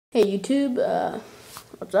Hey YouTube,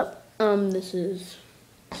 what's up? This is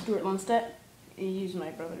Stuart. I use my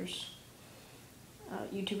brother's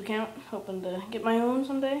YouTube account, hoping to get my own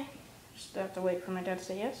someday. Just have to wait for my dad to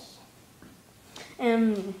say yes.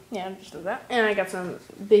 And yeah, just did that. And I got some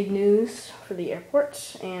big news for the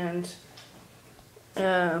airport and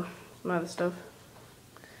some other stuff.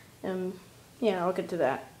 Yeah, I'll get to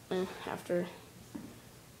that after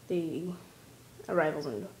the arrivals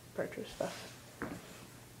and departure stuff.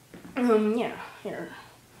 Yeah, here.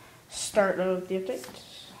 Start of the update.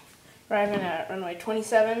 Arriving at runway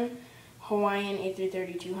 27, Hawaiian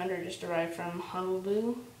A330-200 just arrived from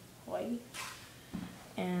Honolulu, Hawaii.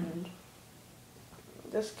 And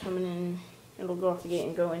just coming in, it'll go off the gate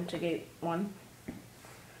and go into gate 1.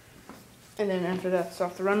 And then after that's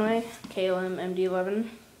off the runway, KLM MD-11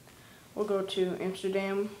 will go to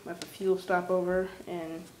Amsterdam with a fuel stopover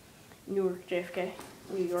in New York, JFK.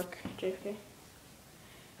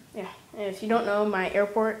 Yeah, and if you don't know, my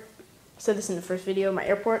airport, I said this in the first video, my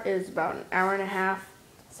airport is about an hour and a half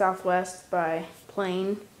southwest by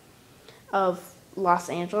plane of Los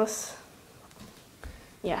Angeles.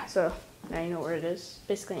 Yeah, so now you know where it is.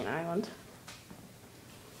 Basically an island.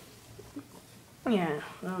 Yeah,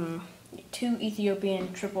 2 Ethiopian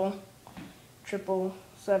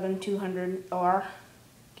 777-200LR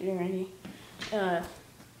getting ready.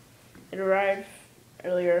 It arrived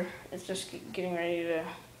earlier. It's just getting ready to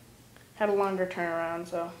had a longer turnaround,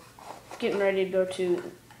 so getting ready to go to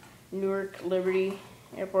Newark Liberty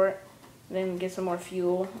Airport, then get some more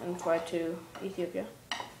fuel and fly to Ethiopia.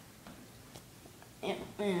 Yeah,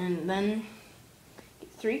 and then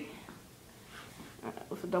gate 3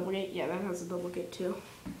 with a double gate. Yeah, that has a double gate too,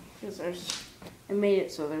 because I made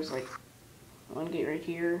it so there's like one gate right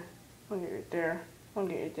here, one gate right there, one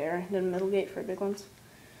gate right there, and then a middle gate for big ones.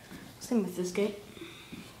 Same with this gate,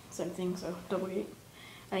 same thing, so double gate.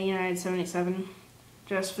 United 77,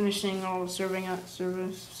 just finishing all the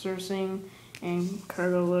servicing and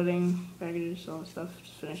cargo loading, baggage, all that stuff,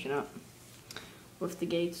 just finishing up with the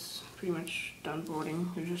gates, pretty much done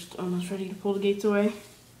boarding. They're just almost ready to pull the gates away.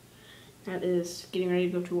 That is getting ready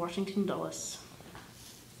to go to Washington Dulles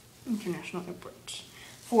International Airport.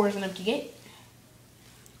 4 is an empty gate.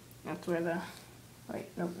 That's where the,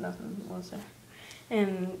 nope, nothing was there.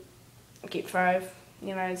 And gate 5,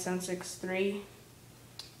 United 763.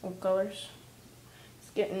 Old colors.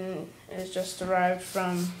 It's just arrived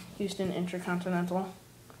from Houston Intercontinental.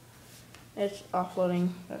 It's offloading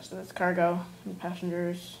the rest of its cargo and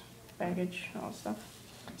passengers, baggage, all that stuff.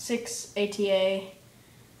 6 ATA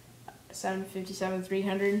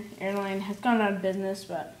 757-300 airline has gone out of business,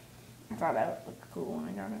 but I thought that would look cool when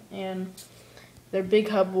I got it. And their big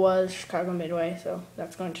hub was Chicago Midway, so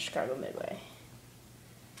that's going to Chicago Midway.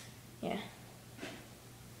 Yeah.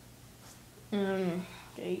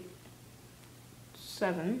 Gate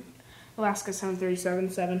 7, Alaska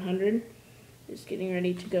 737-700 is getting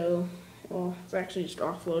ready to go. Well, it's actually just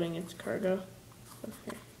offloading its cargo.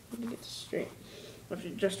 Okay, let me get this straight.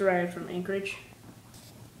 It just arrived from Anchorage.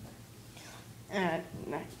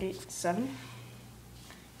 Gate 7.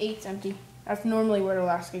 8's empty. That's normally where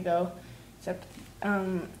Alaska go, except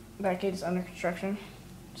that gate is under construction.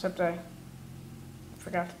 Except I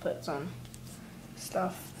forgot to put some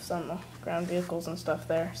ground vehicles and stuff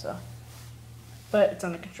there, so. But it's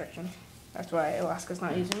under construction. That's why Alaska's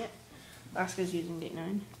not using it. Alaska's using gate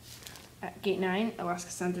 9. At gate 9,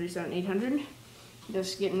 Alaska 737-800.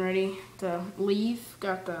 Just getting ready to leave.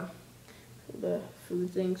 Got the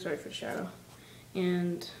food thing, sorry for the shadow.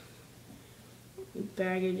 And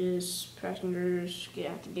baggages, passengers,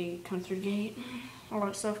 get out the gate, come through the gate. All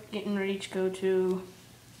that stuff, getting ready to go to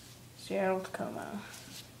Seattle, Tacoma.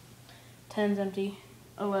 10's empty.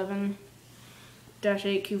 11-8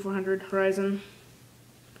 Q400 Horizon.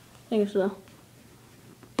 I think it's the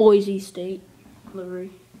Boise State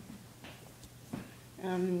livery.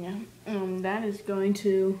 Yeah. That is going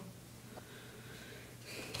to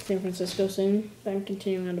San Francisco soon. I'm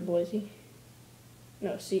continuing on to Boise.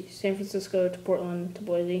 No, San Francisco to Portland to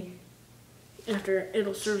Boise. After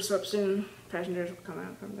it'll service up soon, passengers will come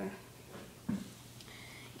out from there.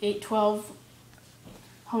 Gate 12.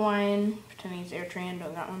 Hawaiian, pretending it's AirTran,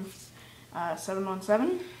 don't got one.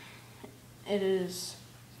 717. It is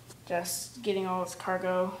just getting all its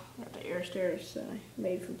cargo. Got the air stairs that I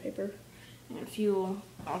made from paper. And fuel,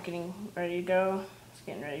 all getting ready to go. It's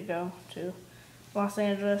getting ready to go to Los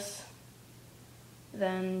Angeles.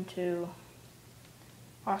 Then to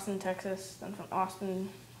Austin, Texas. Then from Austin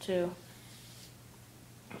to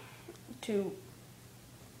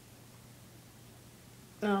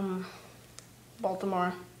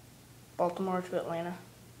Baltimore to Atlanta.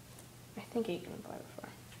 I think he can fly before.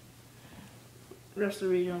 The rest of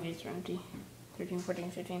the regional gates are empty. 13,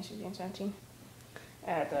 14, 15, 16, 17.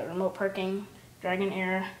 At the remote parking, Dragon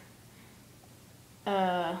Air,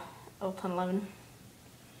 L10 11.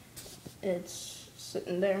 It's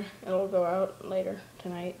sitting there. It'll go out later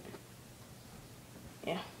tonight.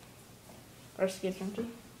 Yeah. The rest of the gates are empty.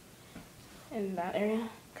 In that area,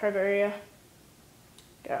 cargo area,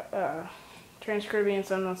 got Trans-Caribbean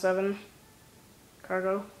 717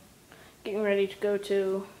 cargo. Getting ready to go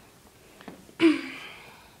to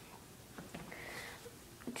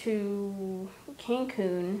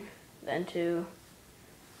Cancun, then to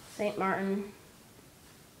St. Martin.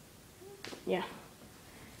 Yeah.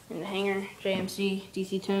 In the hangar, JMC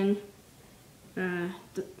DC-10.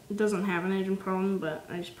 It doesn't have an engine problem, but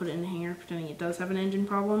I just put it in the hangar pretending it does have an engine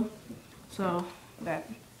problem. So that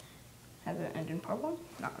has an engine problem,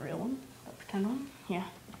 not a real one, but pretend one. Yeah.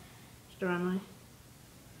 Just around my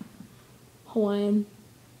Hawaiian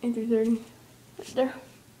A330 right there.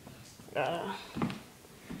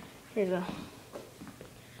 Here's a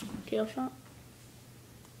tail shot.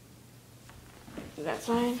 That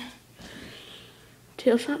side.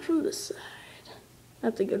 Tail shot from this side.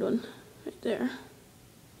 That's a good one right there.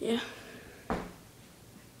 Yeah.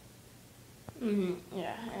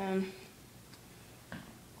 Yeah, and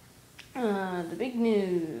the big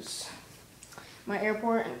news. My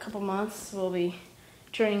airport in a couple months will be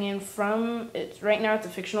turning in from, right now it's a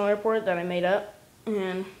fictional airport that I made up,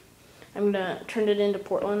 and I'm gonna turn it into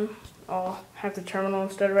Portland. I'll have the terminal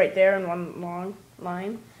instead of right there in one long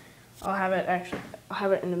line. I'll have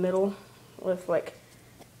it in the middle with like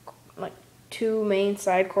 2 main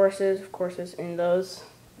side courses in those.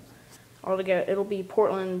 Altogether, it'll be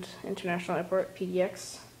Portland International Airport,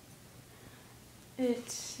 PDX.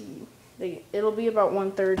 It'll be about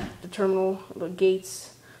 1/3 the terminal, the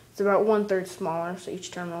gates. It's about 1/3 smaller, so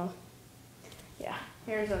each terminal. Yeah,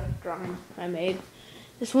 here's a drawing I made.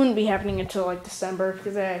 This wouldn't be happening until like December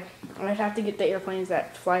because I'd have to get the airplanes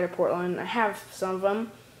that fly to Portland. I have some of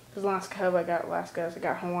them. Because Alaska Hub, I got Alaska's, I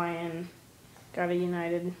got Hawaiian, got a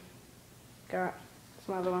United, got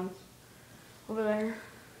some other ones over there.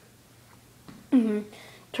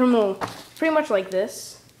 Terminal, pretty much like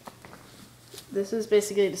this. This is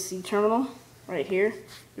basically the C terminal right here.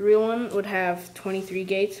 The real one would have 23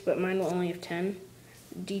 gates, but mine will only have 10.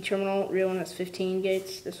 D terminal, real one has 15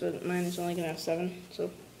 gates. Mine is only gonna have 7.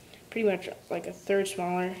 So pretty much like a third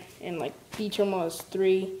smaller. And like B terminal has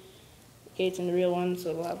 3 gates in the real one,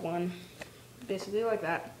 so it'll have 1. Basically like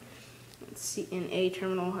that. C and A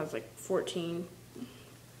terminal has like 14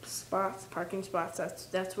 spots, parking spots.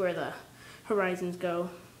 That's where the Horizons go,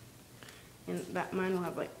 and that mine will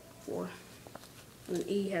have like 4. And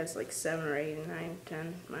E has like 7 or 8 and 9,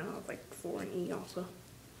 10. Mine will have like 4 in E also.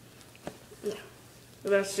 Yeah,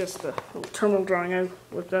 but that's just the little terminal drawing I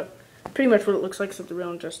looked up. Pretty much what it looks like, except the real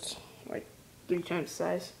one just like 3 times the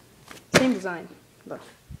size. Same design, though.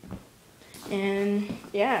 And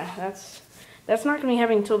yeah, that's not gonna be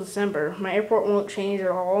happening until December. My airport won't change at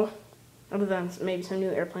all, other than maybe some new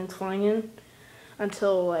airplanes flying in,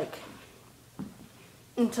 until like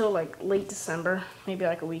late December, maybe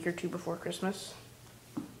like a week or 2 before Christmas.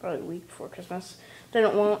 Probably a week before Christmas. Then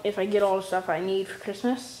it won't, if I get all the stuff I need for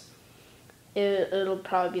Christmas, it'll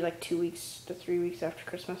probably be like 2 weeks to 3 weeks after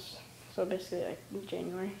Christmas. So basically like in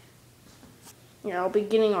January. Yeah, I'll be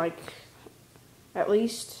getting like at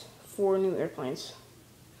least 4 new airplanes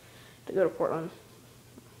to go to Portland.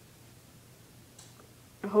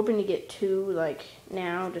 I'm hoping to get 2 like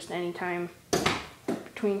now, just anytime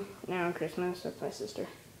between now and Christmas. That's my sister.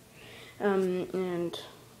 And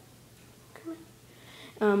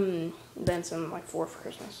then some like 4 for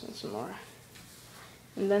Christmas and some more.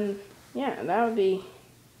 And then yeah, that would be,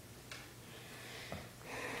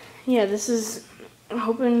 yeah, this is, I'm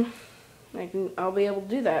hoping I'll be able to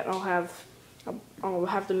do that. I'll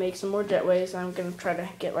have to make some more jetways. I'm gonna try to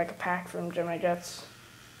get like a pack from Geminijets.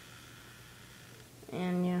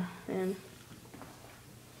 And yeah, and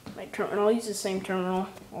I'll use the same terminal.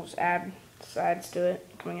 I'll just add sides to it,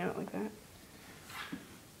 coming out like that.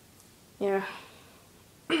 Yeah.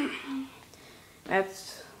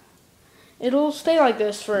 It'll stay like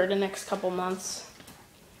this for the next couple months.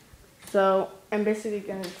 So I'm basically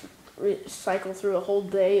gonna cycle through a whole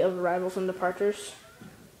day of arrivals and departures.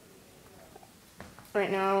 Right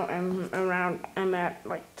now I'm at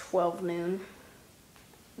like 12 noon.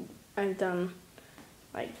 I've done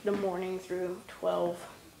like the morning through 12.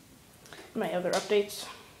 My other updates.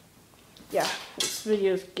 Yeah, this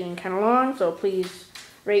video is getting kind of long, so please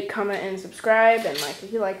rate, comment, and subscribe, and like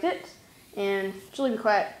if you liked it. And just leave it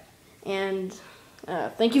quiet. And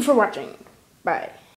thank you for watching. Bye.